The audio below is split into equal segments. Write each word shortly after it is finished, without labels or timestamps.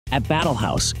At Battle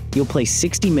House, you'll play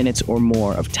 60 minutes or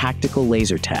more of tactical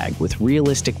laser tag with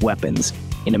realistic weapons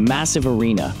in a massive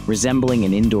arena resembling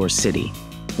an indoor city.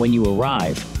 When you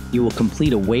arrive, you will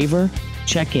complete a waiver,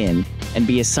 check in, and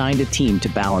be assigned a team to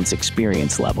balance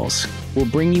experience levels. We'll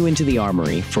bring you into the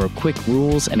armory for a quick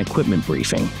rules and equipment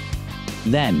briefing.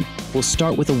 Then, we'll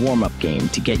start with a warm-up game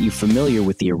to get you familiar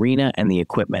with the arena and the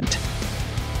equipment.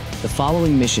 The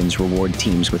following missions reward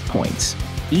teams with points.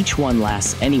 Each one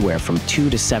lasts anywhere from 2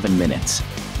 to 7 minutes.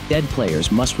 Dead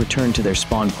players must return to their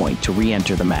spawn point to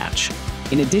re-enter the match.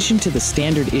 In addition to the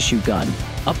standard issue gun,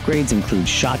 upgrades include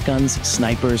shotguns,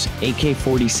 snipers,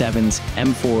 AK-47s,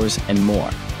 M4s, and more.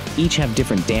 Each have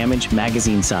different damage,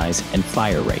 magazine size, and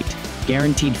fire rate.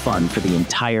 Guaranteed fun for the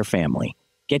entire family.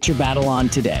 Get your battle on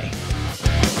today.